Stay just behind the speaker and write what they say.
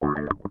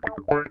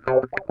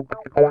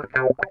Hi,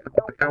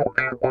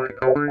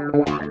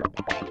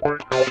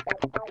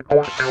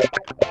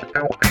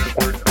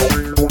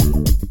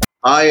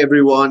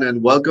 everyone,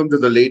 and welcome to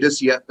the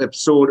latest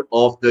episode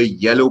of the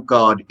Yellow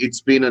Card.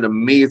 It's been an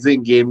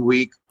amazing game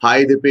week.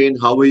 Hi,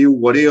 Dipen. How are you?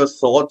 What are your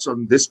thoughts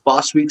on this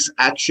past week's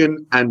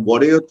action, and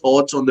what are your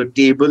thoughts on the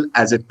table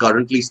as it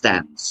currently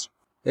stands?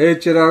 Hey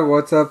Chirag,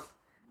 what's up?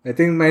 I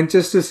think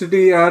Manchester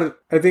City are,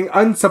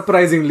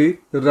 unsurprisingly,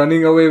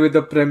 running away with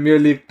the Premier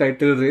League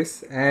title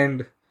race,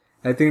 and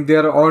I think they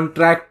are on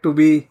track to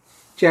be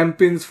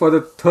champions for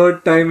the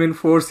third time in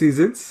 4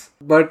 seasons.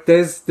 But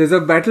there's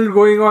a battle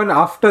going on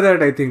after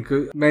that. I think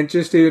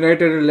Manchester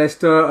United and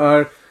Leicester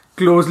are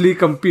closely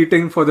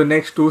competing for the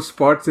next two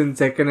spots in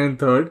second and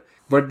third.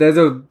 But there's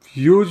a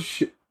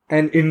huge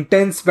and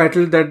intense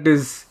battle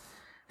this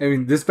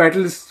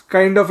battle is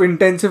kind of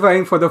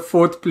intensifying for the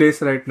fourth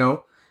place right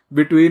now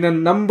between a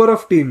number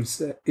of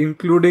teams,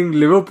 including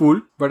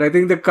Liverpool. But I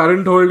think the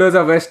current holders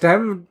are West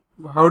Ham.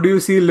 How do you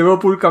see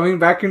Liverpool coming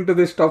back into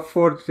this top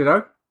four,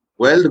 Chirag?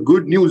 Well, the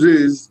good news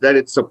is that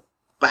it's a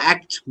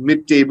packed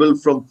mid-table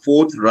from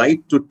 4th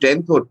right to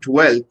 10th or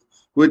 12th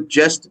with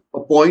just a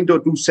point or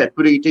two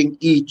separating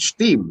each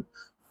team.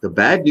 The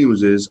bad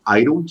news is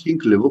I don't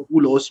think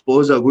Liverpool or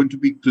Spurs are going to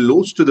be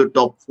close to the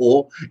top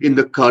four in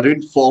the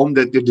current form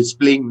that they're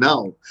displaying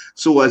now.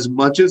 So as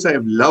much as I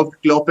have loved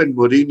Klopp and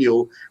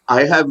Mourinho,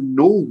 I have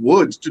no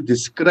words to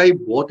describe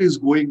what is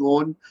going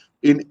on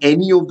in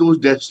any of those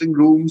dressing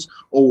rooms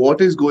or what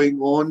is going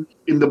on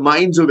in the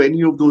minds of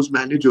any of those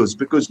managers.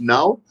 Because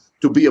now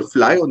to be a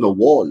fly on the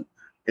wall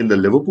in the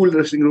Liverpool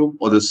dressing room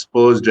or the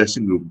Spurs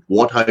dressing room,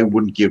 what I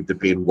wouldn't give the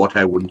pain, what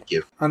I wouldn't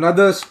give.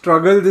 Another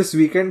struggle this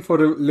weekend for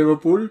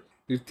Liverpool.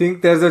 You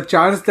think there's a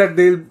chance that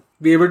they'll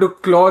be able to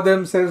claw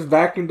themselves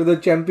back into the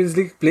Champions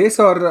League place,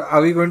 or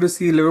are we going to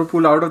see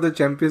Liverpool out of the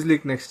Champions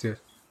League next year?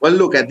 Well,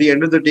 look, at the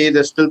end of the day,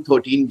 there's still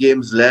 13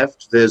 games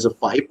left. There's a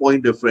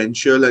 5-point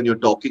differential, and you're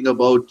talking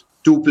about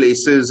two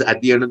places at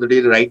the end of the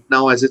day. Right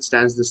now, as it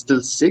stands, they're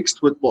still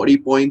 6th with 40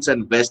 points,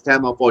 and West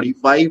Ham are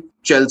 45.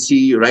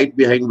 Chelsea right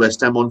behind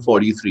West Ham on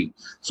 43.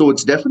 So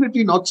it's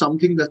definitely not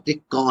something that they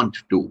can't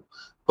do.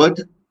 But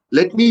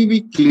let me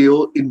be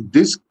clear, in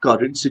this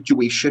current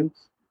situation,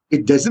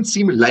 it doesn't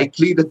seem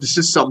likely that this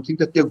is something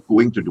that they're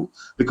going to do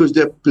because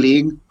they're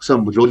playing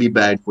some really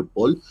bad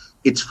football.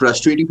 It's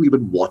frustrating to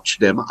even watch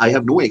them. I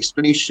have no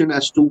explanation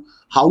as to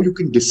how you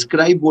can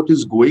describe what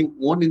is going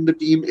on in the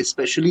team,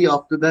 especially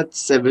after that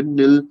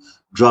 7-0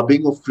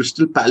 drubbing of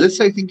Crystal Palace,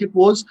 I think it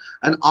was.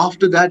 And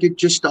after that, it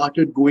just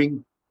started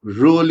going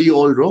really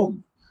all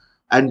wrong.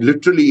 And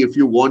literally, if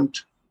you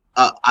want,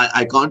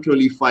 I can't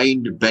really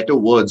find better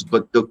words,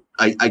 but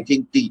I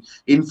think the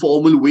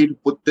informal way to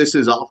put this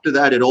is after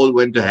that, it all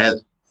went to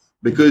hell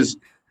because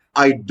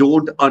I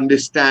don't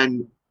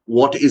understand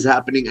what is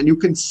happening. And you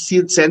can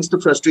sense the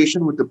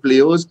frustration with the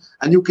players,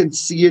 and you can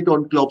see it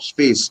on Klopp's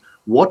face.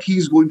 What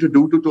he's going to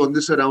do to turn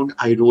this around,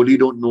 I really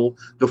don't know.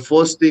 The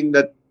first thing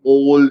that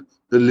all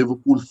the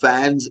Liverpool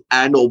fans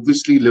and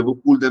obviously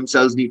Liverpool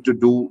themselves need to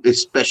do,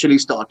 especially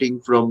starting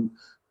from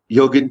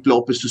Jurgen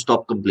Klopp, is to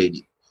stop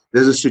complaining.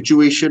 There's a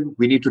situation,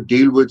 we need to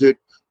deal with it.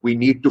 We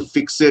need to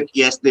fix it.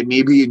 Yes, there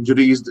may be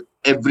injuries.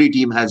 Every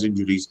team has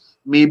injuries.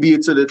 Maybe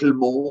it's a little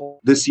more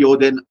this year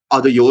than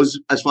other years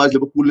as far as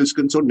Liverpool is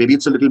concerned. Maybe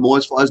it's a little more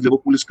as far as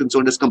Liverpool is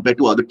concerned as compared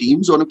to other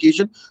teams on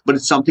occasion. But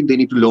it's something they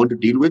need to learn to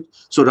deal with.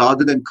 So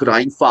rather than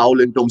crying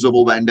foul in terms of,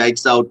 oh, Van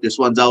Dijk's out, this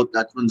one's out,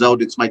 that one's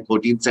out, it's my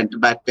 13th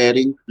centre-back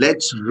pairing.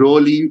 Let's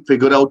really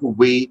figure out a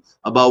way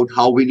about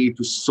how we need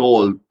to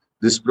solve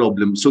this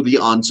problem. So the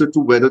answer to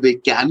whether they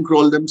can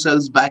crawl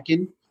themselves back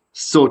in,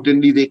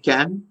 certainly they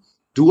can.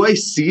 Do I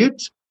see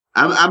it?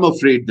 I'm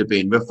afraid, the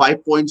pain. We're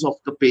 5 points off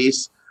the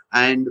pace.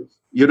 And,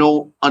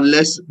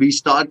 unless we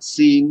start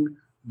seeing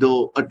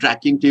the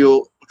attacking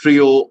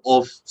trio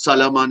of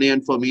Salah, Mane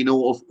and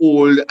Firmino of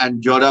old,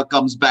 and Jota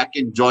comes back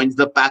and joins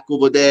the pack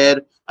over there,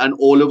 and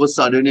all of a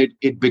sudden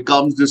it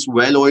becomes this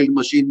well-oiled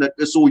machine that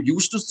we're so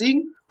used to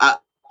seeing,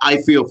 I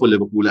fear for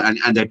Liverpool and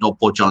their top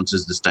four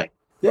chances this time.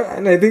 Yeah,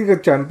 and I think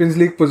a Champions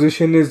League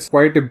position is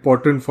quite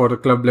important for a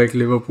club like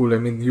Liverpool. I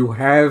mean, you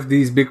have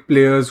these big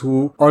players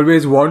who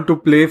always want to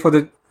play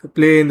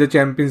in the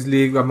Champions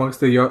League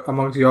amongst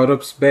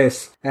Europe's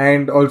best,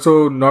 and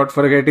also not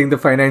forgetting the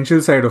financial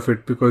side of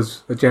it,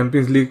 because a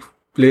Champions League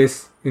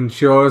place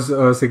ensures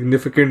a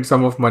significant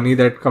sum of money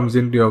that comes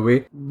into your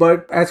way.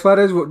 But as far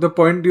as the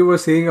point you were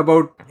saying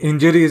about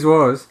injuries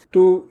was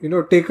to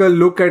take a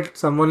look at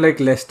someone like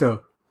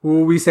Leicester,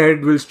 who we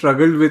said will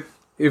struggle with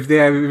if they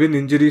have even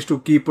injuries to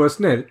key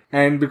personnel,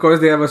 and because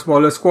they have a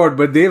smaller squad,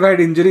 but they've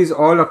had injuries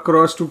all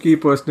across to key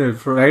personnel,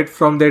 right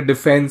from their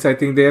defense. I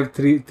think they have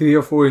three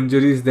or four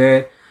injuries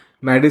there.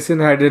 Maddison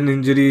had an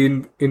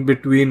injury in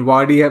between.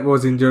 Vardy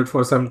was injured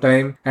for some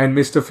time and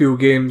missed a few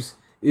games.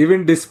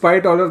 Even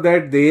despite all of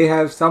that, they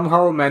have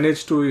somehow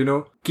managed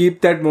to,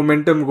 keep that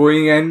momentum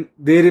going, and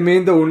they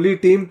remain the only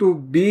team to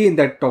be in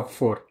that top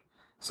four.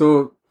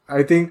 So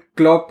I think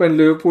Klopp and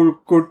Liverpool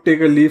could take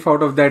a leaf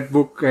out of that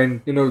book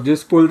and,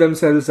 just pull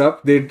themselves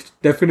up. They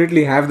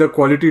definitely have the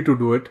quality to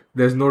do it.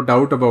 There's no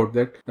doubt about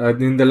that.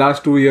 In the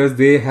last 2 years,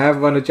 they have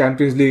won a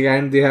Champions League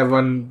and they have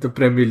won the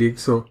Premier League.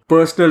 So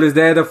personal is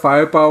there, the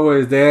firepower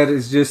is there.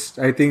 It's just,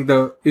 I think,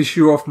 the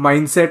issue of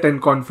mindset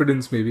and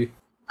confidence maybe.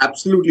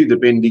 Absolutely,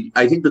 depending.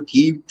 I think the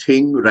key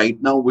thing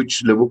right now,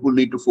 which Liverpool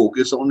need to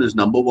focus on, is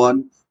number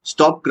one,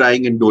 stop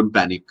crying and don't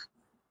panic.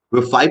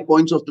 We're 5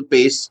 points off the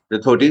pace. There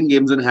are 13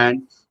 games in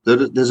hand.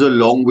 There's a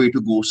long way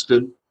to go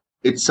still.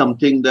 It's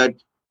something that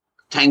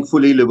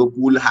thankfully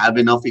Liverpool have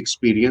enough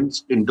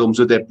experience in terms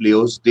of their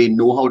players. They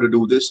know how to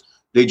do this.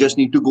 They just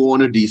need to go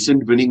on a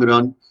decent winning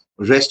run.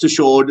 Rest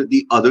assured,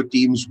 the other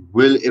teams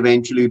will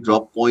eventually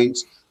drop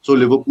points. So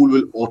Liverpool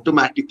will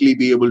automatically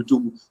be able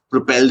to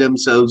propel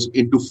themselves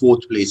into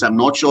fourth place. I'm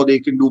not sure they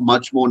can do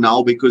much more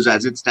now because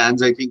as it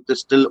stands, I think they're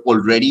still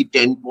already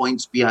 10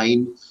 points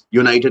behind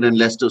United and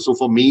Leicester. So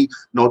for me,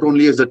 not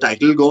only is the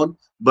title gone,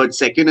 but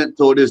second and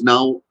third is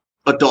now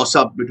a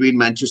toss-up between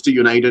Manchester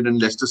United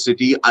and Leicester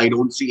City. I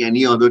don't see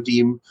any other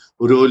team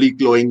really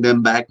clawing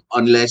them back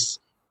unless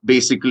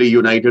basically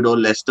United or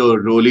Leicester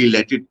really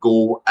let it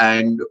go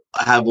and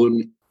have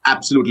an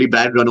absolutely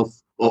bad run of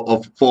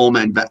form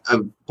and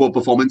poor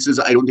performances.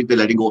 I don't think they're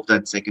letting go of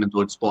that second and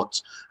third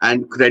spots.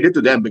 And credit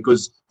to them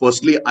because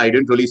firstly, I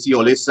didn't really see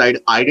Ole's side.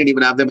 I didn't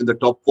even have them in the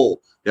top four.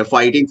 They're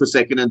fighting for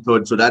second and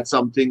third. So that's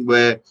something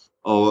where,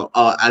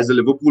 as a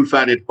Liverpool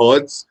fan, it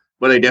hurts.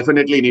 But I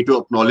definitely need to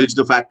acknowledge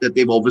the fact that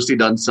they've obviously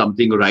done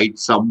something right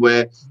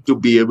somewhere to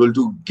be able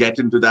to get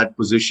into that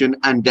position.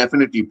 And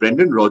definitely,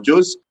 Brendan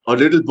Rodgers, a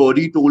little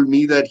birdie told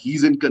me that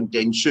he's in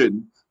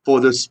contention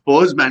for the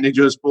Spurs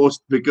manager's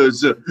post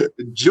because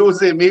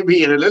Jose may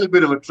be in a little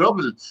bit of a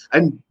trouble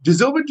and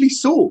deservedly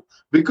so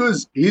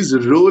because he's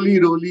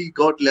really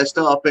got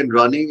Leicester up and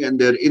running and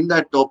they're in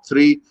that top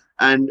three.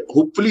 And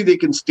hopefully they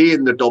can stay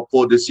in the top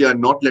four this year and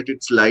not let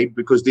it slide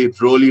because they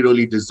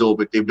really deserve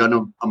it. They've done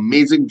an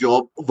amazing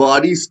job.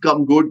 Vardy's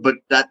come good, but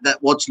that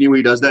what's new?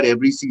 He does that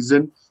every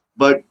season.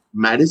 But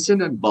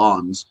Madison and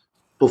Barnes,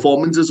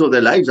 performances of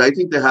their lives. I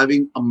think they're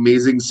having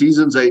amazing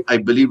seasons. I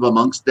believe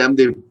amongst them,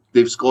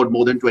 they've scored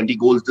more than 20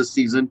 goals this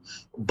season.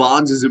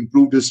 Barnes has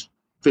improved his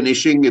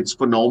finishing. It's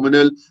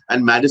phenomenal.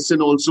 And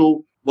Madison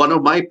also, one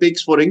of my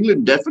picks for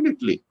England,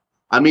 definitely.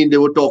 I mean, they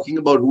were talking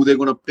about who they're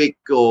going to pick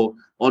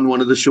on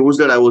one of the shows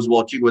that I was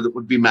watching, whether it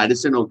would be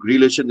Madison or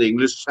Grealish in the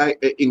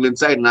England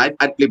side. And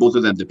I'd play both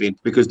of them, the pain,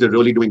 because they're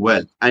really doing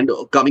well. And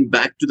coming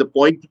back to the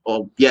point,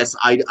 yes,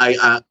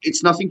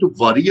 it's nothing to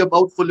worry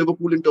about for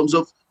Liverpool in terms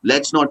of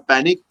let's not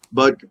panic.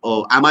 But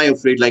am I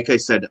afraid? Like I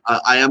said,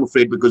 I am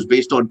afraid because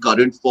based on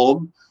current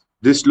form,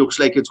 this looks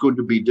like it's going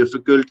to be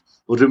difficult.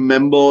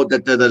 Remember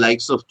that they're the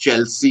likes of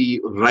Chelsea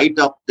right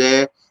up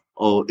there.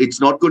 It's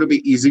not going to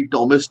be easy.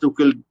 Thomas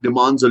Tuchel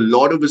demands a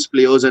lot of his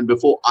players. And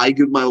before I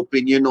give my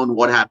opinion on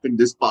what happened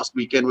this past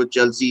weekend with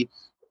Chelsea,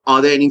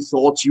 are there any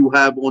thoughts you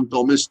have on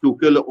Thomas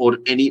Tuchel or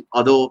any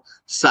other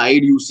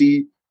side you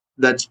see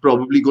that's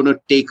probably going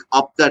to take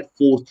up that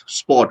fourth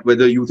spot?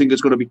 Whether you think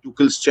it's going to be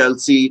Tuchel's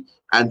Chelsea,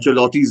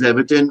 Ancelotti's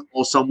Everton,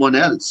 or someone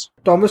else?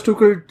 Thomas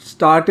Tuchel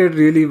started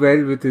really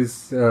well with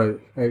his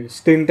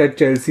stint at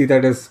Chelsea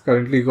that has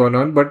currently gone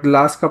on. But the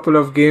last couple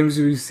of games,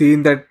 we've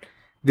seen that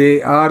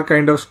they are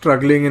kind of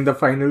struggling in the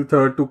final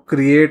third to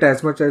create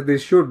as much as they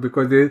should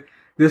because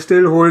they're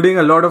still holding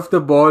a lot of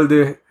the ball.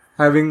 They're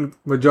having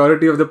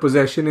majority of the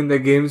possession in their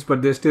games,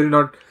 but they're still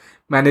not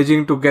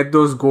managing to get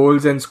those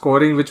goals and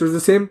scoring, which was the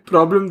same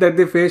problem that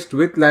they faced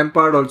with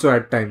Lampard also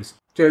at times.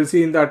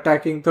 Chelsea in the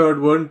attacking third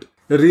weren't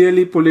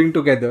really pulling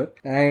together.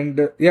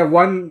 And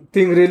one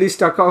thing really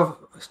stuck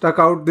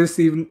out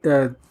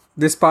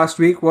this past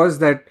week was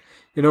that,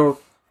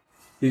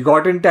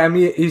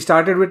 he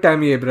started with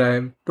Tammy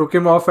Abraham, took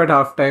him off at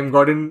halftime,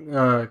 got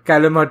in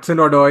Callum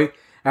Hudson-Odoi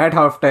at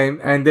halftime,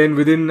 and then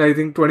within, I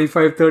think,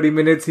 25-30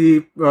 minutes,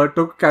 he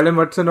took Callum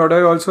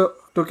Hudson-Odoi also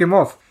took him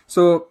off.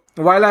 So,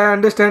 while I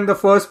understand the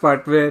first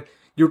part where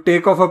you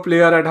take off a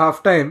player at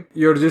halftime,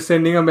 you're just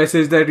sending a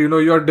message that,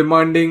 you're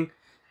demanding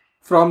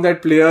from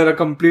that player a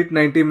complete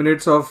 90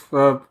 minutes of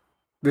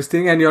this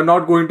thing, and you're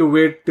not going to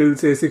wait till,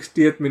 say,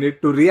 60th minute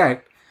to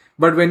react.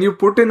 But when you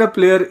put in a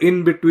player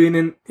in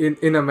between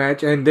in a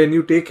match and then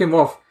you take him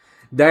off,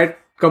 that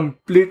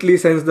completely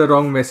sends the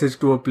wrong message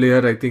to a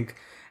player, I think,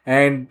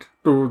 and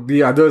to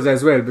the others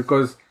as well,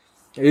 because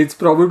it's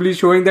probably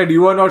showing that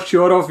you are not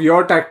sure of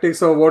your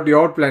tactics or what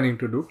you're planning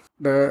to do.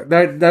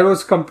 That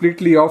was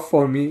completely off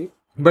for me.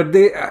 But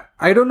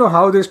I don't know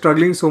how they're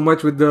struggling so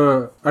much with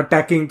the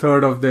attacking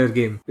third of their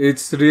game.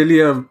 It's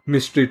really a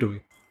mystery to me.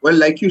 Well,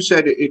 like you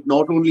said, it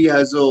not only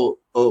has a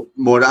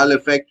morale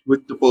effect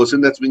with the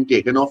person that's being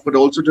taken off, but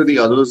also to the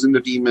others in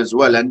the team as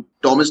well. And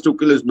Thomas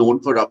Tuchel is known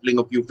for ruffling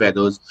a few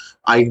feathers.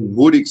 I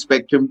would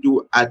expect him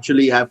to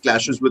actually have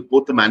clashes with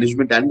both the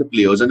management and the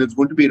players. And it's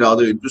going to be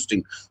rather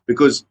interesting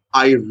because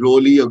I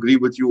really agree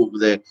with you over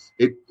there.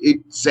 It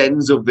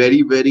sends a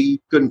very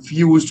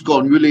confused,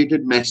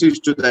 convoluted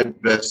message to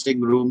that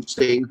dressing room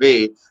saying,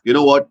 hey, you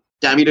know what?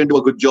 Tammy didn't do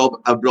a good job.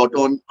 I brought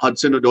on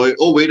Hudson-Odoi.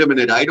 Oh, wait a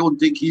minute. I don't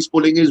think he's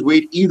pulling his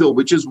weight either,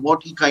 which is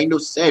what he kind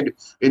of said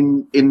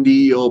in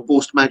the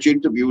post-match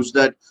interviews,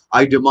 that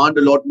I demand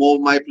a lot more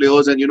of my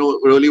players, and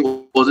really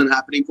wasn't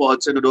happening for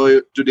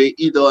Hudson-Odoi today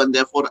either, and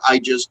therefore I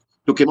just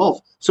took him off.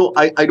 So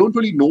I don't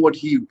really know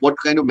what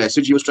kind of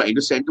message he was trying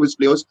to send to his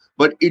players,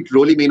 but it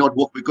really may not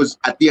work, because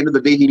at the end of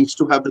the day, he needs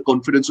to have the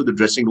confidence of the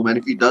dressing room. And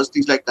if he does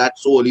things like that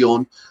so early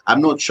on,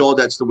 I'm not sure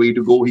that's the way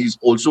to go. He's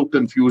also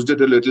confused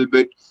it a little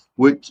bit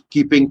with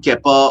keeping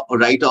Kepa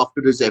right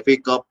after his FA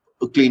Cup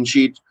clean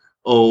sheet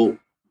uh,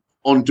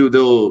 onto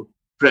the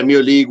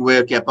Premier League,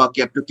 where Kepa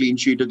kept a clean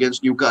sheet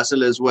against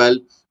Newcastle as well.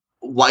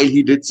 While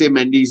he did say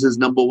Mendy's is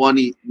number one,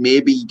 he may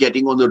be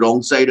getting on the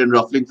wrong side and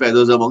ruffling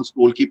feathers amongst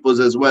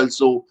goalkeepers as well.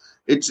 So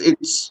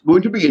it's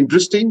going to be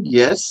interesting,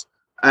 yes.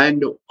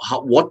 And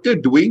what they're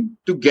doing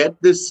to get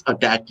this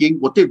attacking,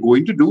 what they're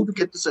going to do to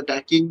get this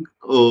attacking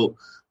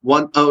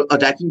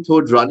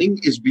third running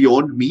is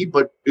beyond me.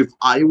 But if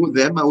I were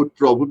them, I would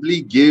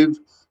probably give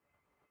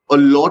a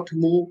lot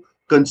more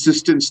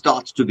consistent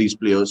starts to these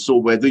players. So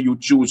whether you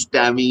choose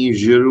Tammy,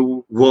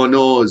 Giroud,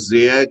 Werner,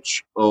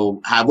 Ziyech,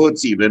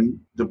 Havertz even,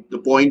 the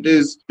point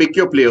is pick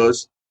your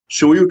players,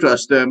 show you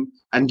trust them,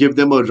 and give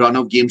them a run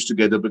of games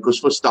together. Because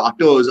for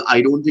starters,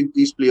 I don't think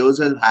these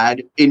players have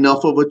had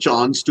enough of a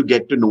chance to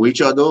get to know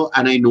each other.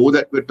 And I know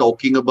that we're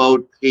talking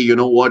about, hey, you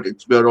know what,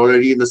 we're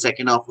already in the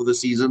second half of the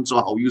season, so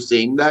how are you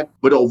saying that?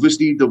 But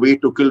obviously the way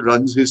Tuchel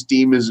runs his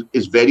team is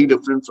very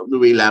different from the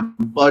way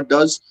Lampard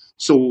does.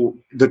 So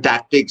the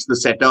tactics, the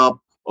setup,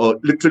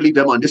 literally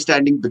them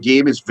understanding the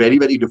game is very,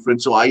 very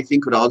different. So I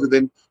think rather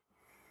than,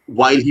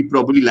 while he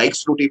probably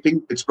likes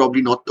rotating, it's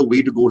probably not the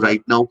way to go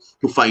right now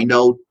to find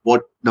out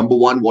what, number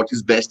one, what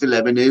his best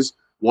 11 is,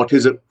 what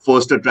his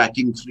first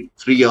attacking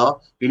three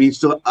are. He needs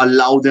to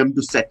allow them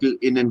to settle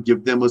in and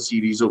give them a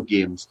series of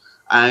games.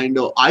 And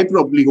I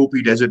probably hope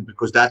he does it,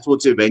 because that's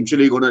what's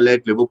eventually going to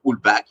let Liverpool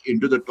back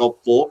into the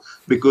top four.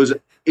 Because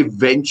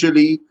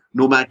eventually,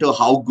 no matter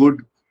how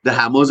good the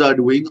Hammers are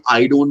doing,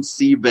 I don't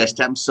see West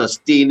Ham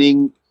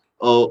sustaining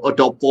a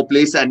top four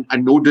place. And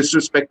no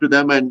disrespect to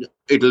them, and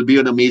it'll be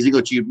an amazing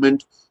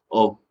achievement.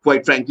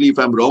 Quite frankly, if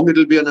I'm wrong,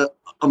 it'll be an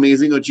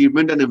amazing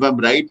achievement. And if I'm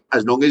right,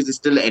 as long as they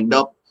still end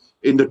up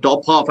in the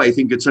top half, I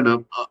think it's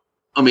an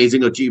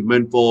amazing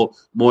achievement for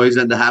Moyes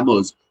and the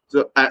Hammers.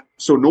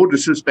 So no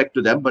disrespect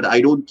to them, but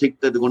I don't think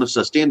that they're going to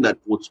sustain that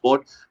fourth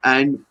spot.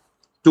 And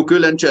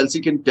Tuchel and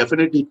Chelsea can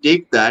definitely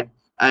take that.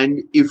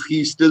 And if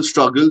he still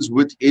struggles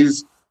with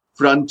his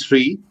front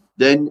three,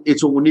 then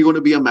it's only going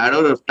to be a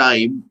matter of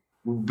time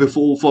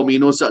before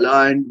Firmino,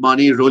 Salah and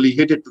Mane really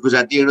hit it. Because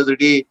at the end of the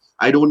day,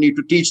 I don't need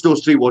to teach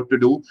those three what to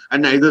do,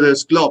 and neither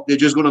does Klopp. They're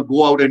just going to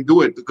go out and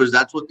do it, because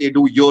that's what they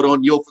do year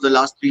on year for the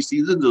last 3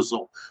 seasons or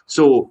so.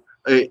 So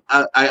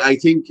I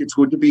think it's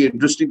going to be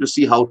interesting to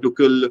see how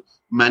Tuchel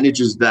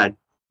manages that.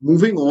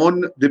 Moving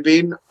on,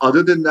 Dipen,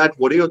 other than that,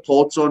 what are your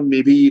thoughts on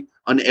maybe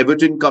an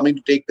Everton coming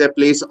to take their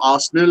place?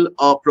 Arsenal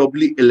are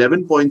probably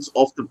 11 points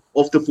off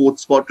the fourth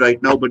spot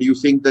right now, but do you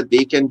think that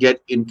they can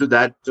get into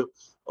that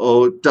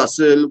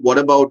tussle? What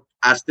about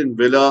Aston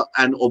Villa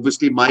and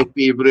obviously my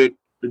favorite,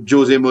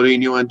 Jose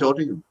Mourinho and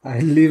Tottenham? I'll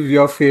leave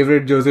your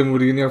favorite Jose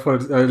Mourinho for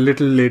a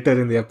little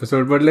later in the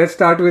episode. But let's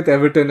start with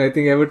Everton. I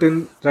think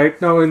Everton right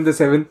now in the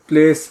 7th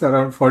place,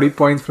 around 40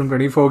 points from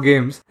 24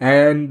 games.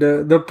 And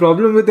the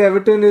problem with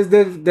Everton is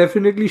they've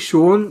definitely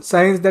shown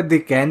signs that they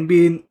can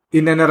be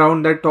in and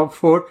around that top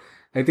 4.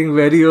 I think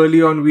very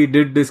early on we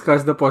did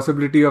discuss the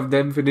possibility of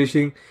them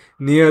finishing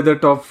near the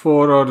top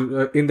 4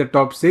 or in the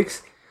top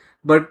 6.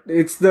 But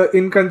it's the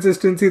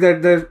inconsistency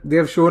that they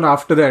have shown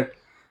after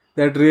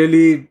that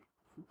really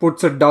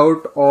puts a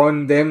doubt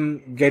on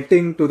them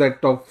getting to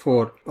that top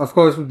 4. Of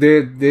course,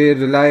 they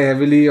rely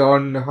heavily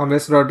on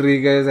James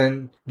Rodriguez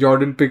and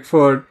Jordan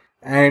Pickford,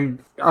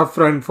 and up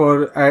front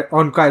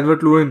on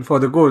Calvert-Lewin for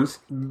the goals.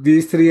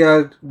 These three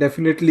are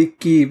definitely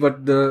key,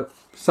 but the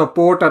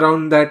support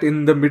around that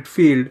in the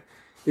midfield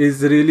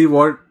is really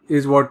what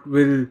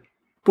will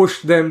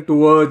push them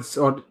towards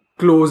or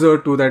closer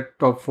to that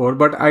top 4.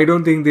 But I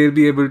don't think they'll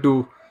be able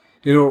to,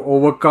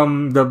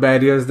 overcome the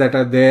barriers that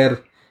are there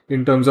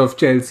in terms of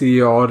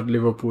Chelsea or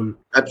Liverpool.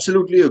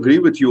 Absolutely agree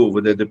with you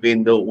over there,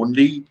 Dipen. The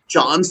only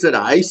chance that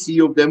I see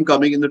of them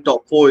coming in the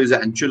top 4 is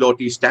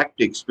Ancelotti's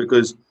tactics,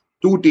 because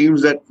two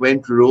teams that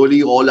went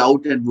really all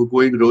out and were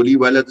going really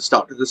well at the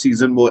start of the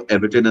season were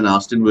Everton and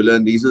Aston Villa,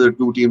 and these are the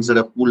two teams that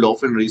have cooled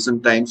off in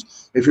recent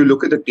times. If you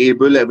look at the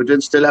table,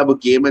 Everton still have a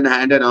game in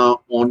hand and are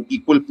on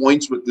equal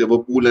points with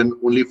Liverpool and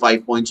only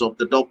 5 points off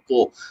the top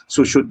 4.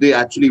 So should they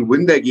actually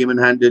win their game in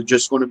hand, they're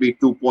just going to be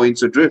 2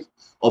 points adrift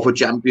of a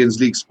Champions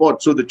League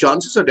spot. So the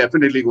chances are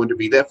definitely going to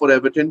be there for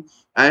Everton.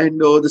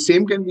 And the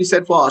same can be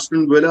said for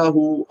Aston Villa,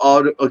 who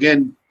are,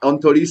 again, on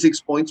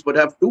 36 points but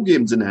have 2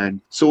 games in hand.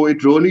 So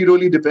it really,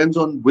 really depends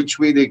on which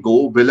way they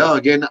go. Villa,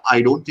 again,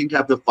 I don't think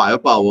have the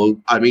firepower.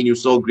 I mean, you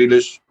saw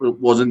Grealish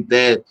wasn't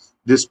there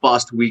this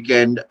past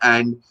weekend.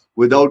 And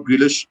without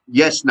Grealish,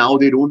 yes, now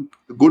they don't.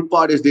 The good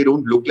part is they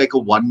don't look like a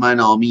one-man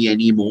army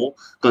anymore,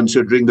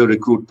 considering the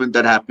recruitment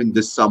that happened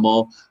this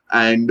summer.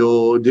 and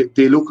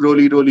they look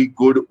really, really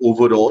good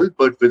overall.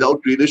 But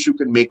without Grealish, you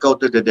can make out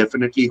that they're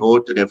definitely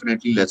hurt, they're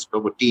definitely less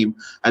of a team,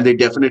 and they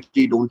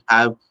definitely don't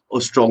have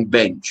a strong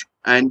bench.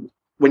 And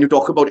when you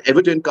talk about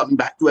Everton, coming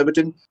back to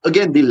Everton,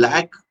 again, they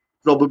lack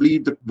probably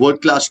the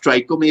world class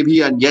striker,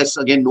 maybe. And yes,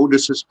 again, no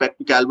disrespect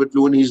to Calvert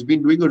Lewin, he's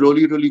been doing a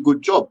really, really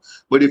good job.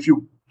 But if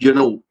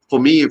for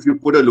me, if you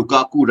put a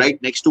Lukaku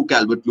right next to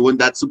Calvert Lewin,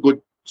 that's a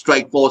good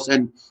strike force,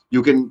 and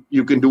you can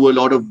do a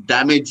lot of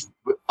damage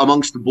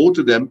amongst both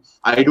of them.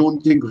 I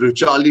don't think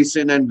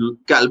Richarlison and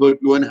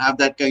Calvert Lewin have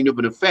that kind of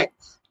an effect.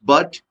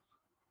 But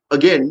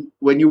again,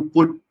 when you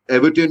put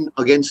Everton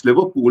against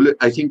Liverpool,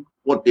 I think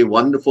what they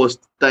won the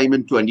first time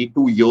in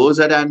 22 years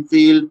at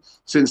Anfield.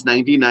 Since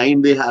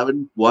 99, they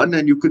haven't won.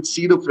 And you could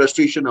see the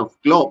frustration of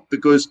Klopp,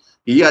 because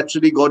he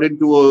actually got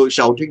into a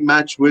shouting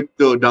match with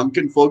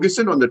Duncan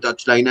Ferguson on the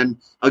touchline. And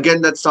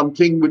again, that's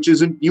something which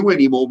isn't new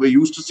anymore. We're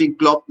used to seeing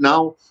Klopp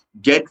now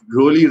get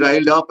really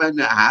riled up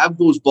and have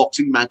those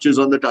boxing matches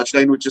on the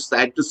touchline, which is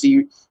sad to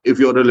see if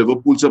you're a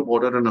Liverpool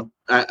supporter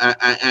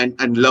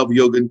and love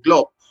Jurgen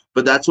Klopp.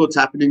 But that's what's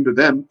happening to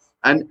them.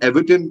 And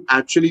Everton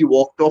actually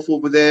walked off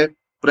over there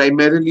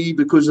primarily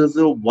because of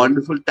the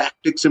wonderful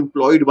tactics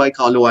employed by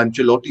Carlo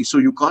Ancelotti. So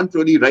you can't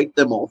really write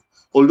them off.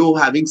 Although,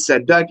 having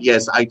said that,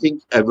 yes, I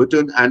think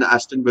Everton and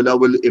Aston Villa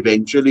will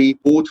eventually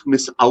both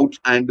miss out.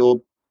 And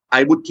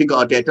I would think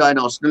Arteta and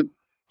Arsenal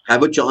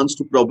have a chance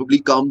to probably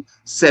come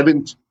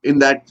seventh in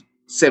that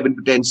 7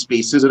 to 10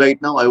 spaces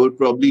right now. I would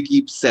probably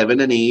keep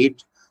 7 and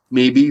 8,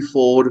 maybe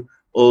for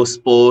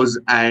Spurs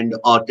and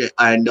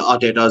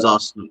Arteta's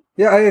Arsenal.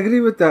 Yeah, I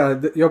agree with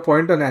your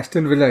point on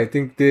Aston Villa. I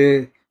think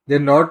they're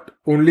not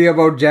only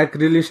about Jack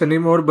Grealish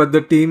anymore, but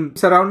the team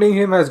surrounding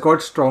him has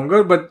got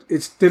stronger, but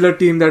it's still a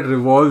team that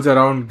revolves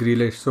around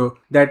Grealish. So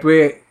that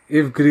way,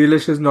 if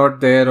Grealish is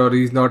not there or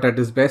he's not at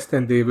his best,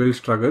 then they will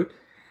struggle.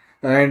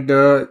 And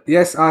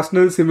yes,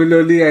 Arsenal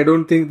similarly, I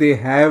don't think they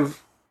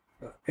have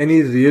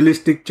any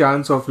realistic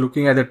chance of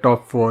looking at the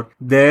top four.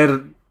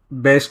 Their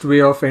best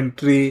way of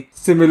entry,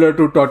 similar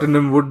to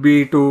Tottenham, would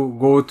be to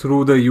go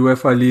through the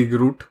UEFA League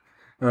route.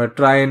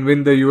 Try and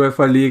win the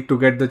UEFA League to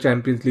get the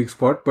Champions League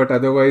spot. But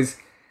otherwise,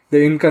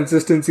 the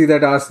inconsistency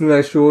that Arsenal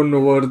has shown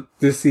over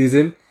this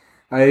season,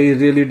 I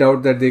really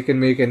doubt that they can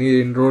make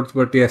any inroads.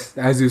 But yes,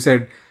 as you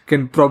said,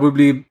 can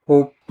probably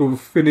hope to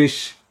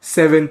finish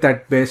 7th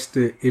at best,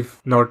 if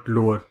not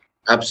lower.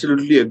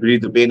 Absolutely agree,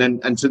 the pain.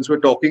 And since we're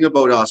talking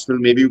about Arsenal,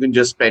 maybe you can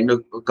just spend a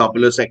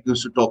couple of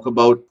seconds to talk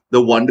about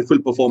the wonderful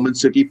performance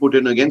City put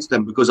in against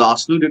them, because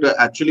Arsenal did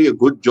actually a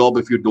good job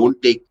if you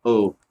don't take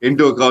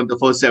into account the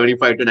first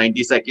 75 to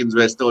 90 seconds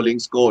where Sterling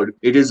scored.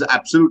 It is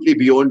absolutely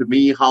beyond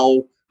me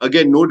how,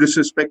 again, no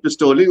disrespect to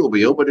Sterling over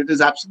here, but it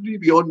is absolutely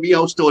beyond me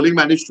how Sterling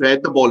managed to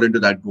head the ball into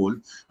that goal.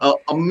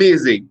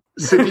 Amazing.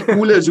 City,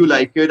 cool as you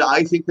like it.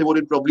 I think they were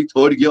in probably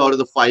third gear out of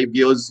the 5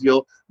 gears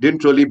here.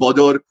 Didn't really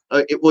bother.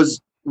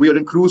 We are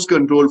in cruise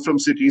control from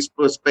City's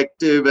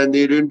perspective, and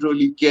they didn't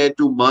really care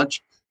too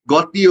much.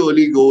 Got the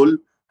early goal,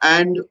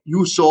 and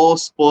you saw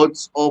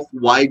spurts of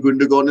why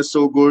Gundogan is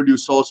so good. You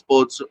saw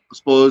spurts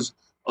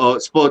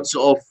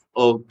of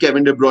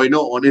Kevin De Bruyne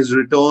on his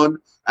return,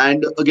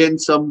 and again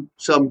some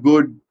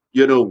good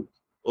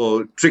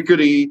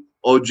trickery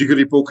or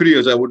jiggery pokery,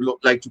 as I would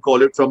like to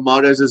call it, from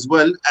Mahrez as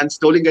well, and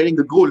Sterling getting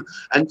the goal.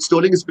 And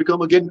Sterling has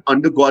become, again,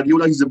 under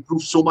Guardiola, he's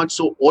improved so much.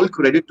 So all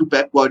credit to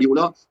Pep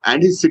Guardiola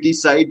and his City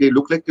side. They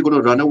look like they're going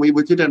to run away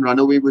with it and run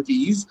away with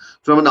ease.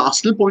 From an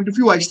Arsenal point of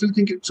view, I still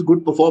think it's a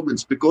good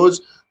performance,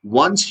 because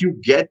once you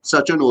get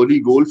such an early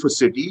goal for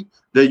City,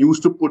 they're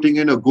used to putting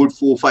in a good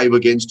 4-5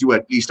 against you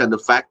at least. And the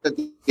fact that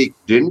they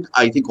didn't,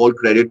 I think all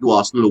credit to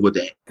Arsenal over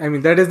there. I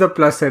mean, that is the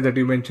plus side that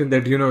you mentioned,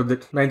 that,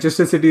 that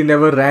Manchester City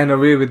never ran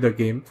away with the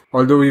game.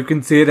 Although you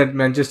can say that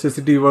Manchester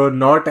City were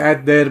not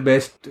at their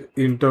best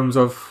in terms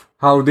of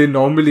how they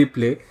normally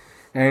play.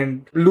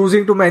 And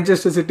losing to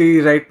Manchester City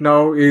right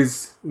now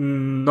is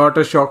not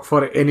a shock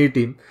for any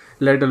team,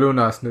 let alone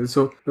Arsenal.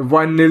 So the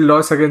 1-0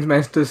 loss against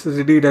Manchester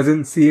City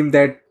doesn't seem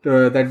that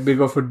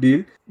big of a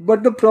deal.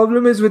 But the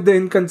problem is with the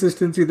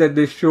inconsistency that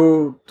they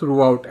show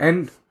throughout.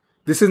 And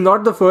this is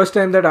not the first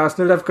time that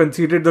Arsenal have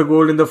conceded the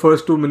goal in the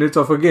first 2 minutes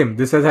of a game.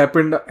 This has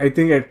happened, I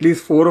think, at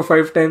least 4 or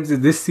 5 times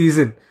this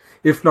season,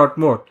 if not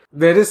more.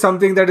 There is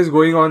something that is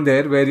going on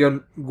there where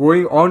you're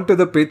going onto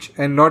the pitch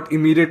and not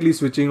immediately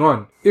switching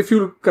on. If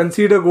you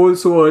concede a goal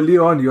so early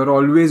on, you're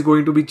always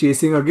going to be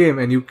chasing a game,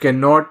 and you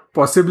cannot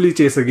possibly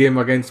chase a game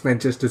against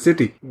Manchester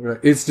City.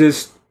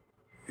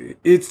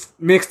 It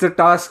makes the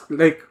task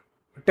like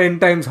 10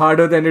 times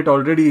harder than it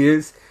already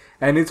is.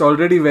 And it's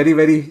already very,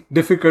 very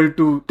difficult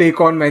to take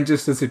on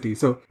Manchester City.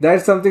 So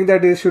that's something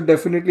that they should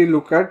definitely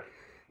look at.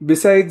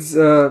 Besides,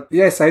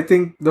 yes, I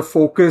think the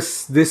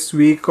focus this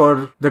week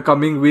or the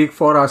coming week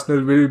for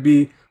Arsenal will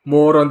be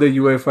more on the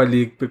UEFA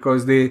League,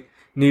 because they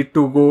need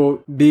to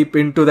go deep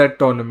into that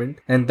tournament.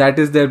 And that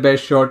is their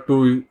best shot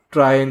to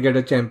try and get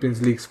a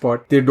Champions League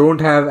spot. They don't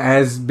have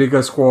as big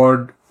a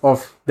squad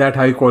of that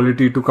high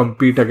quality to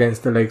compete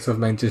against the likes of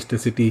Manchester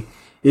City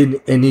in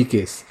any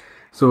case.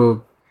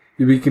 So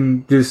we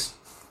can just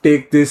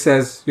take this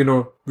as,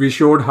 we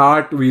showed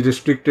heart, we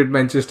restricted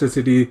Manchester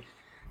City.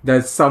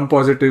 There's some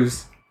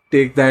positives.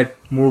 Take that,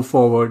 move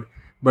forward.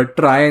 But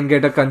try and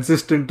get a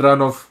consistent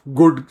run of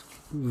good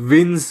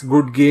wins,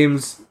 good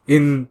games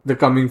in the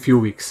coming few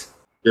weeks.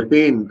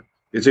 Japan,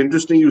 it's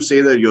interesting you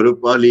say that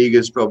Europa League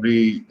is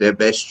probably their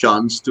best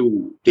chance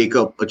to take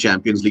up a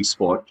Champions League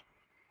spot.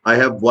 I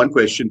have one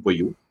question for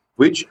you.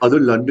 Which other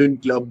London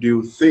club do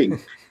you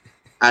think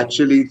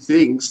actually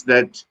thinks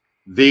that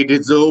they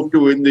deserve to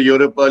win the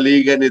Europa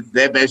League and it's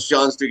their best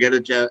chance to get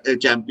a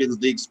Champions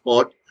League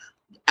spot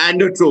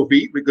and a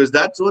trophy? Because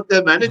that's what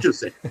their manager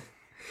said.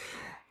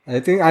 I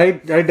think I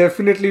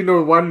definitely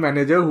know one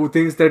manager who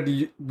thinks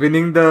that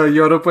winning the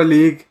Europa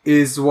League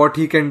is what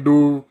he can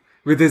do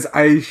with his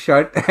eyes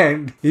shut,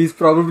 and he's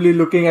probably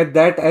looking at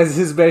that as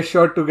his best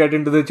shot to get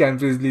into the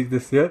Champions League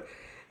this year.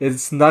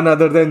 It's none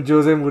other than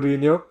Jose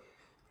Mourinho.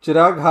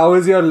 Chirag, how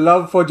is your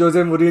love for Jose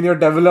Mourinho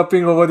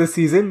developing over the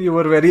season? You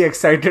were very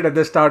excited at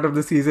the start of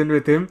the season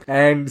with him,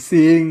 and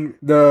seeing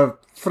the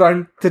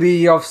front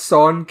three of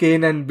Son,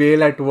 Kane and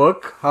Bale at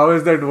work. How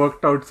has that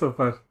worked out so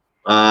far?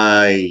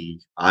 I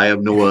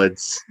have no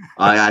words.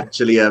 I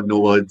actually have no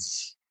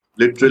words.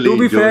 To Literally,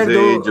 be fair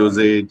though, to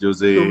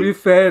Jose. be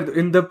fair,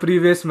 in the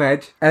previous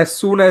match, as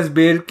soon as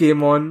Bale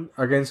came on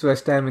against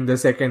West Ham in the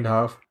second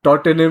half,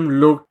 Tottenham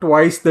looked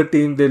twice the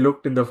team they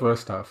looked in the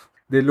first half.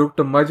 They looked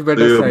a much So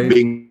better side.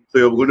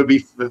 you're going to be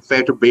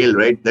fair to Bale,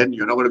 right? Then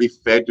you're not going to be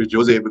fair to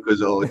Jose because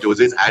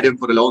Jose's had him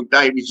for a long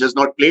time. He's just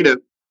not played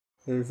him.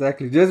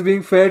 Exactly. Just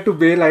being fair to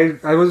Bale,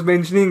 I was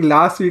mentioning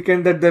last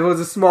weekend that there was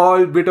a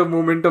small bit of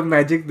moment of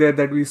magic there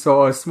that we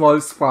saw, a small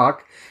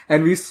spark,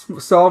 and we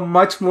saw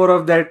much more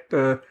of that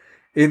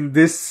in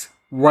this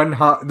one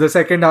half, the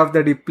second half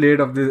that he played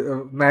of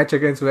the match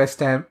against West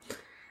Ham.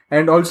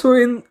 And also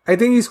I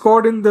think he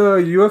scored in the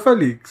UEFA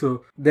League.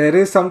 So there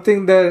is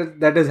something there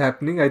that is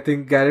happening. I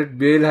think Gareth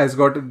Bale has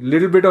got a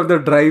little bit of the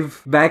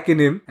drive back in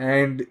him.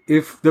 And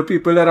if the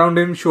people around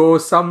him show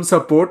some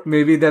support,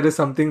 maybe there is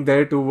something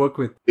there to work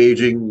with.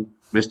 Paging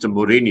Mr.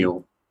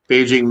 Mourinho,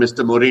 paging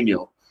Mr.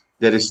 Mourinho.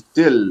 There is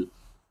still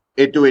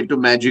into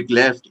magic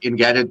left in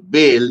Gareth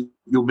Bale.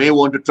 You may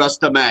want to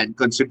trust the man,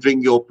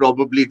 considering you're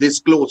probably this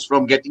close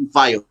from getting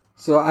fired.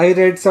 So I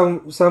read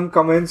some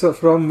comments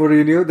from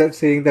Mourinho that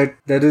saying that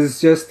there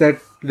is just that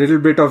little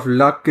bit of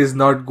luck is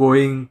not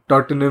going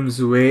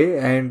Tottenham's way,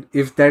 and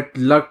if that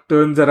luck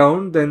turns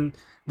around, then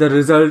the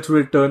results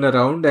will turn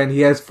around, and he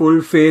has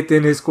full faith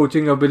in his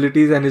coaching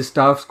abilities and his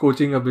staff's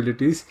coaching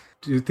abilities.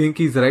 Do you think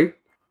he's right?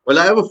 Well,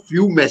 I have a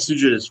few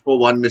messages for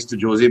one,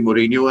 Mr. Jose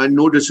Mourinho, and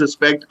no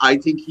disrespect, I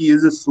think he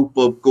is a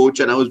superb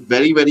coach, and I was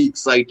very, very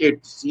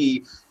excited to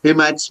see him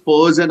at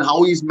Spurs and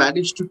how he's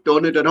managed to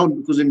turn it around.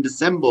 Because in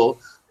December,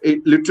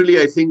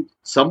 I think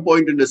some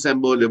point in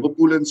December,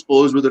 Liverpool and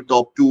Spurs were the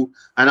top two,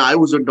 and I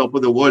was on top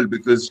of the world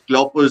because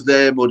Klopp was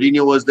there,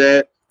 Mourinho was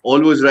there, all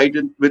was right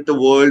with the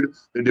world.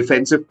 The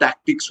defensive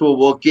tactics were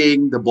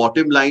working. The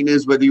bottom line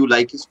is whether you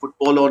like his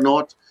football or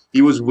not,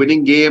 he was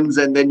winning games,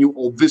 and then you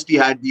obviously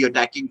had the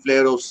attacking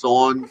flair of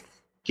Son,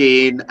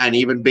 Kane, and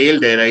even Bale,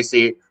 dare I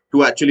say,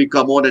 to actually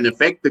come on and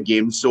affect the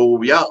game.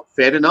 So, yeah,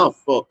 fair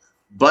enough.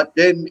 But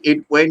then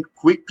it went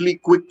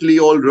quickly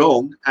all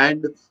wrong.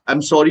 And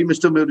I'm sorry,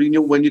 Mr.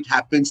 Mourinho, when it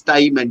happens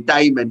time and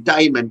time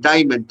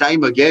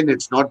again,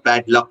 it's not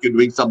bad luck. You're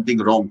doing something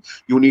wrong.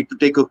 You need to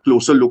take a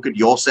closer look at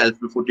yourself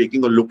before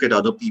taking a look at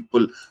other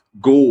people.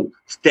 Go,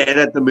 stare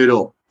at the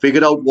mirror,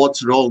 figure out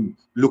what's wrong.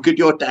 Look at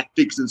your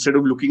tactics instead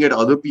of looking at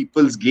other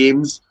people's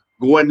games.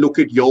 Go and look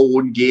at your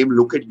own game,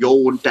 look at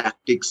your own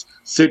tactics,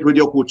 sit with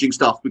your coaching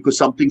staff because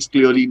something's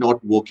clearly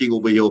not working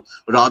over here.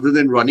 Rather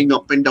than running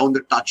up and down the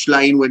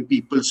touchline when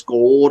people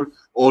score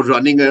or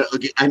running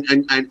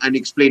and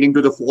explaining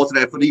to the fourth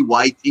referee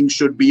why things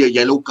should be a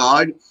yellow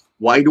card,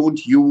 why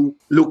don't you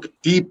look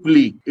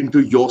deeply into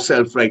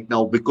yourself right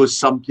now because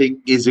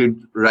something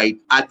isn't right?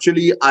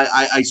 Actually,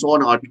 I saw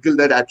an article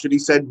that actually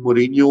said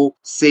Mourinho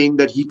saying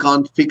that he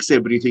can't fix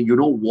everything. You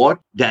know what?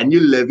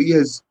 Daniel Levy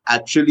has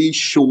actually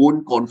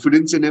shown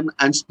confidence in him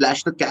and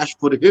splashed the cash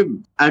for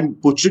him. And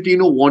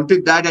Pochettino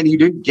wanted that and he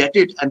didn't get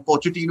it. And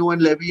Pochettino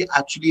and Levy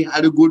actually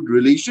had a good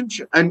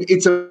relationship. And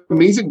it's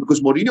amazing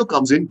because Mourinho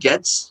comes in,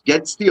 gets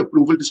the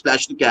approval to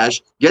splash the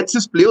cash, gets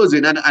his players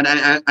in. And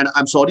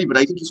I'm sorry, but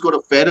I think he's got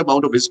a fair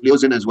amount of his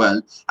players in as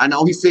well. And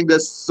now he's saying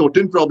there's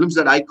certain problems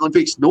that I can't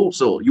fix. No,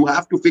 sir, you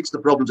have to fix the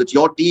problems. It's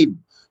your team.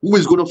 Who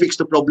is going to fix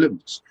the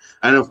problems?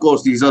 And of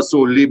course, these are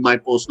solely my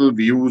personal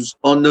views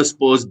on the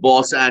Spurs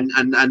boss and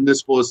the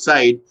Spurs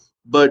side.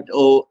 But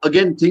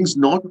again, things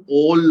not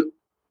all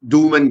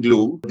doom and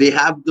gloom. They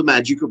have the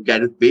magic of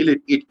Gareth Bale.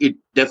 It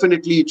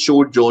definitely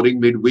showed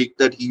during midweek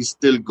that he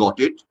still got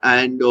it.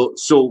 And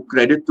so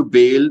credit to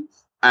Bale.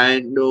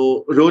 And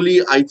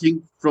really, I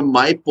think from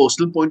my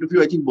personal point of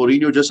view, I think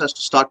Mourinho just has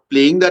to start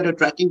playing that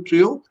attacking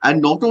trio.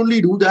 And not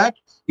only do that,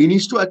 he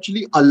needs to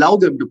actually allow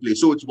them to play.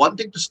 So it's one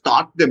thing to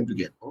start them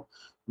together,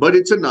 but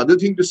it's another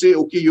thing to say,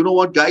 okay, you know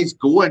what, guys,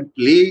 go and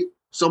play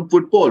some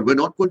football. We're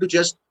not going to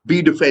just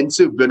be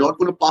defensive. We're not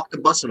going to park the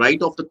bus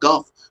right off the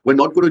cuff. We're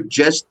not going to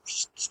just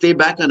stay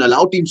back and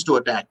allow teams to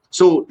attack.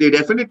 So they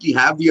definitely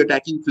have the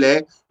attacking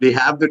flair. They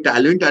have the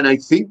talent, and I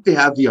think they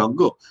have the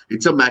hunger.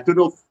 It's a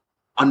matter of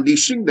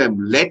unleashing them.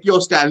 Let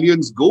your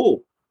stallions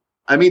go.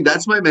 I mean,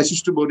 that's my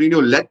message to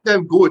Mourinho. Let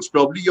them go. It's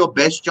probably your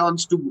best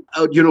chance to,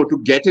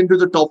 to get into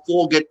the top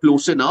four, get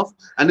close enough,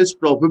 and it's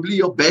probably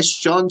your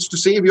best chance to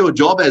save your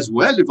job as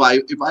well. If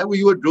I were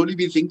you, I'd really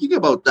be thinking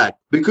about that,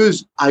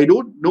 because I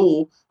don't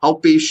know how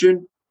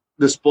patient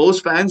the Spurs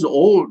fans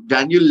or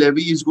Daniel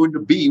Levy is going to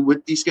be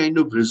with these kind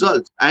of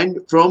results. And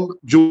from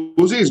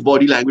Jose's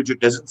body language, it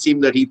doesn't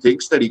seem that he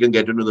thinks that he can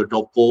get into the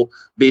top four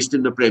based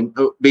on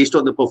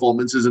the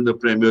performances in the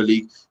Premier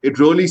League. It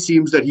really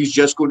seems that he's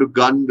just going to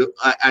gun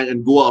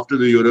and go after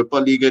the Europa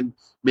League and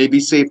maybe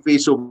save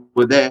face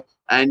over there.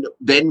 And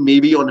then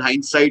maybe on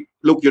hindsight,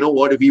 look, you know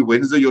what? If he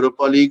wins the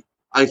Europa League,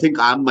 I think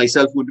I'm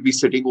myself going to be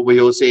sitting over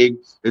here saying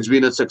it's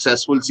been a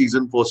successful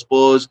season for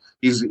Spurs.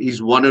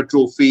 He's won a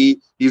trophy.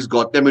 He's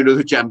got them into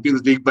the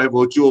Champions League by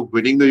virtue of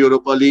winning the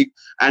Europa League.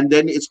 And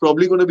then it's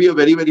probably going to be a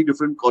very, very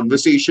different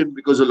conversation,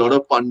 because a lot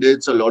of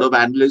pundits, a lot of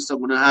analysts are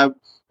going to have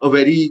a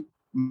very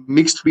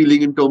mixed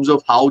feeling in terms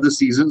of how the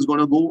season's going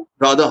to go,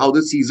 rather how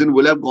the season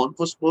will have gone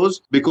for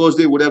Spurs, because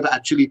they would have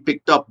actually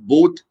picked up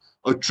both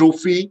a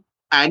trophy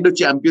and a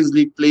Champions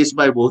League place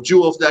by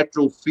virtue of that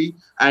trophy.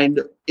 And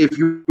if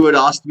you had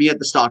asked me at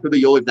the start of the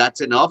year if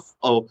that's enough,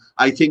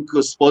 I think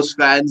Spurs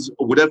fans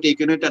would have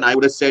taken it, and I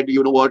would have said,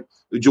 you know what,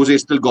 Jose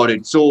still got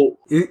it. So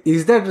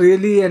is that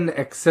really an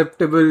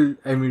acceptable,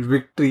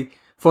 victory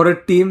for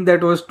a team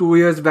that was 2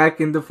 years back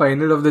in the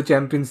final of the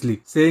Champions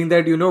League? Saying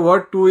that, you know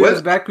what, 2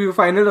 years back we were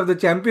final of the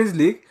Champions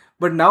League,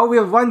 but now we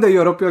have won the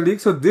European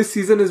League, so this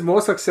season is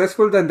more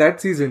successful than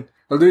that season.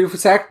 Although if you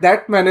sack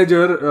that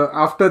manager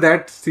after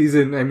that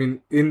season,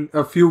 in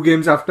a few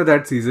games after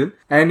that season,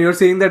 and you're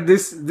saying that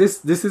this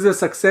is a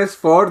success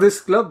for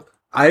this club,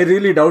 I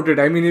really doubt it.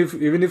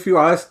 Even if you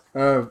ask,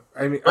 an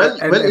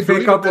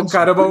FA Cup or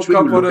Carabao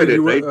Cup or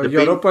a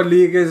Europa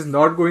League is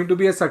not going to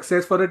be a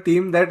success for a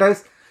team that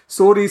has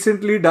so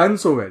recently done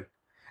so well.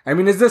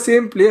 It's the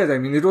same players.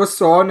 It was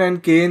Son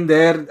and Kane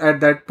there at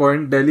that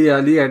point, Dele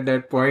Alli at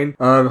that point.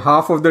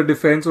 Half of the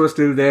defense was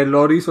still there.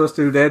 Lloris was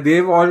still there.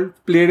 They've all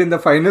played in the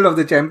final of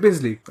the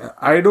Champions League.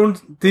 I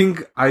don't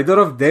think either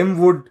of them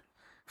would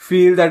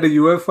feel that the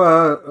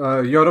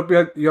UEFA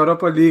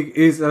Europa League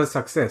is a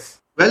success.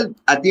 Well,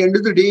 at the end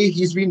of the day,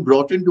 he's been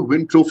brought in to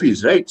win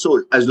trophies, right?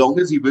 So as long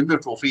as he wins the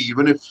trophy,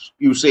 even if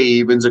you say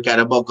he wins a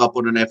Carabao Cup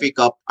or an FA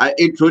Cup,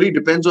 it really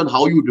depends on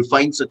how you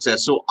define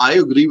success. So I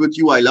agree with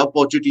you. I love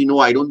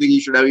Pochettino. I don't think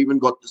he should have even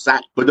got the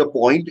sack. But the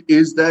point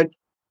is that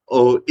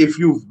if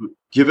you've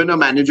given a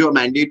manager a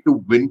mandate to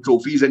win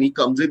trophies and he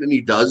comes in and he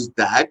does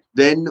that,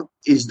 then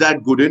is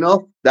that good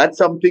enough? That's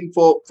something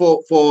for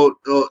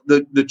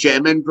the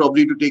chairman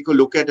probably to take a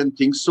look at and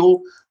think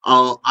so.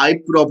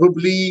 I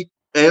probably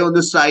err on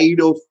the side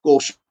of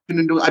caution.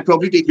 I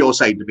probably take your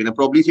side. I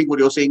probably think what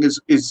you're saying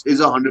is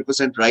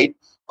 100% right.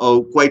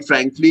 Quite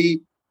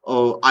frankly,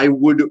 I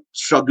would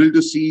struggle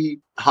to see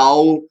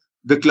how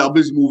the club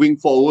is moving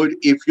forward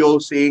if you're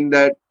saying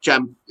that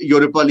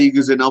Europa League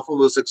is enough of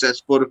a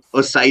success for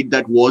a side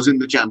that was in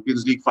the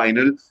Champions League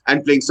final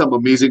and playing some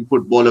amazing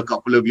football a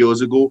couple of years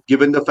ago,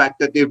 given the fact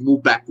that they've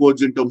moved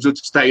backwards in terms of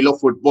style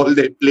of football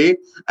they play,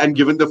 and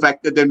given the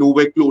fact that they're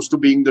nowhere close to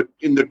being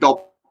in the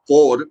top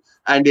four,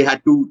 and they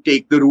had to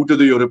take the route of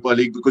the Europa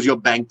League because you're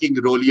banking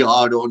really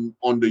hard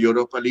on the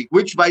Europa League,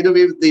 which, by the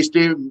way, they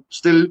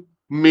still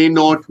may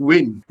not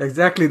win.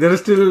 Exactly. There is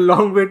still a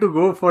long way to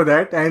go for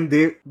that, and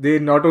they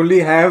not only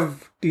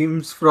have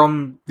teams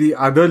from the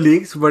other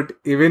leagues, but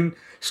even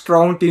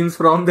strong teams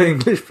from the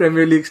English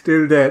Premier League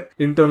still there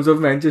in terms of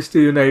Manchester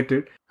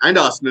United. And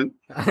Arsenal.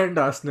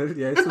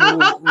 Yes.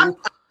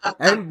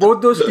 And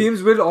both those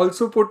teams will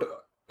also put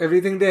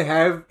everything they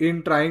have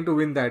in trying to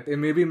win that. And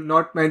maybe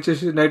not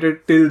Manchester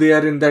United till they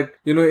are in that,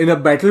 in a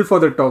battle for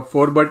the top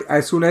four, but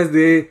as soon as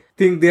they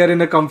think they are in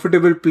a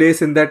comfortable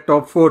place in that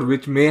top four,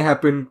 which may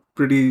happen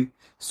pretty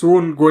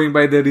soon going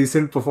by their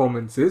recent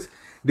performances,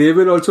 they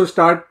will also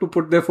start to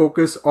put their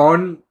focus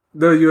on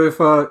the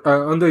UEFA,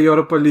 on the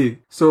Europa League.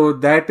 So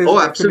that is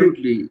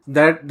absolutely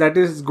that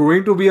is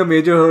going to be a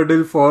major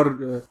hurdle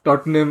for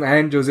Tottenham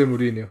and Jose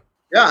Mourinho.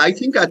 Yeah, I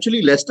think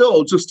actually Leicester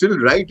also still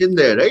right in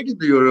there, right, in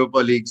the Europa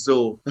League.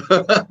 So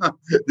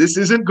this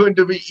isn't going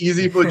to be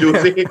easy for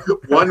Jose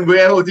one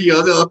way or the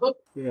other.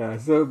 Yeah,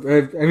 so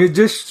it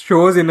just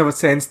shows in a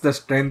sense the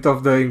strength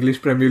of the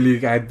English Premier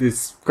League at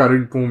this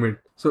current moment.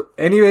 So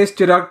anyways,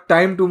 Chirag,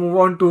 time to move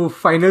on to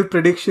final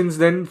predictions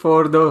then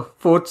for the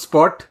fourth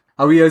spot.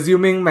 Are we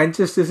assuming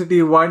Manchester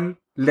City 1,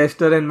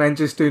 Leicester and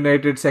Manchester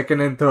United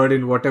 2nd and 3rd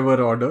in whatever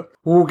order?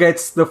 Who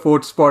gets the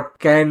 4th spot?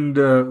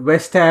 Can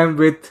West Ham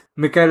with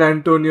Mikel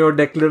Antonio,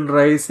 Declan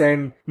Rice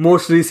and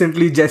most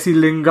recently Jesse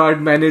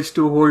Lingard manage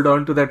to hold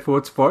on to that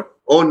 4th spot?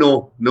 Oh,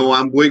 no,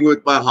 I'm going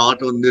with my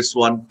heart on this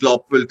one.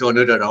 Klopp will turn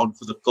it around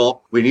for the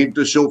Kop. We need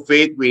to show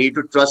faith. We need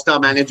to trust our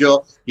manager.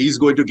 He's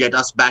going to get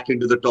us back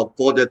into the top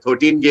 4. There are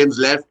 13 games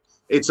left.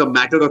 It's a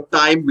matter of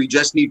time. We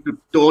just need to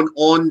turn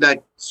on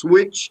that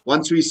switch.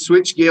 Once we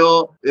switch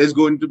gear, there's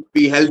going to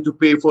be hell to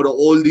pay for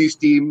all these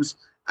teams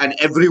and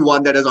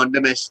everyone that has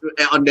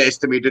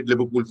underestimated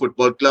Liverpool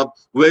Football Club.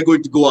 We're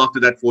going to go after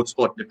that fourth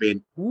spot,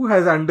 Nipain. Who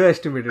has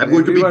underestimated? I'm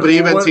going to be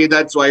brave and say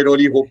that, so I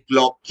really hope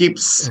Klopp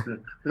keeps.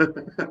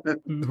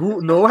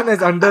 No one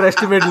has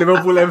underestimated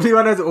Liverpool.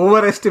 Everyone has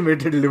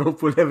overestimated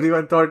Liverpool.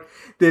 Everyone thought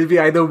they'll be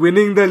either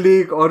winning the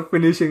league or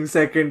finishing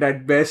second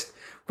at best.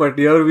 But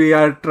here we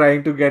are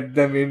trying to get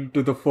them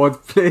into the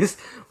fourth place.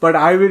 But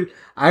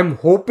I'm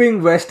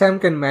hoping West Ham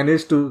can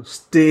manage to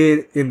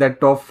stay in that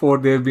top four.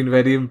 They've been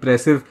very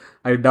impressive.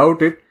 I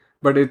doubt it,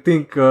 but I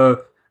think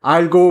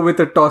I'll go with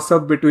a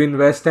toss-up between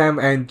West Ham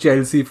and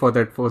Chelsea for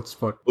that fourth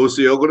spot. Oh,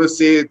 so you're going to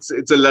say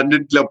it's a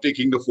London club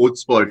taking the fourth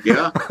spot,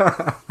 yeah?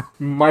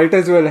 Might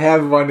as well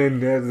have one in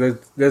there.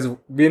 There's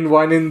been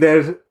one in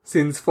there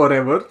since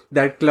forever.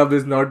 That club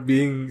is not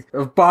being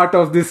a part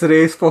of this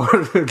race for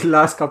the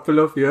last couple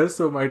of years,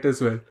 so might as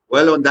well.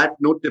 Well, on that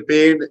note,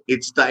 Nipain,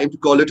 it's time to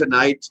call it a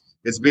night.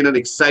 It's been an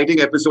exciting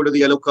episode of the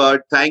Yellow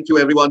Card. Thank you,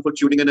 everyone, for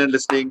tuning in and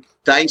listening.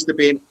 Thanks,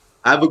 Nipain.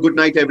 Have a good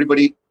night,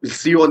 everybody. We'll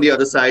see you on the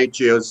other side.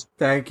 Cheers.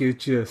 Thank you.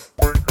 Cheers.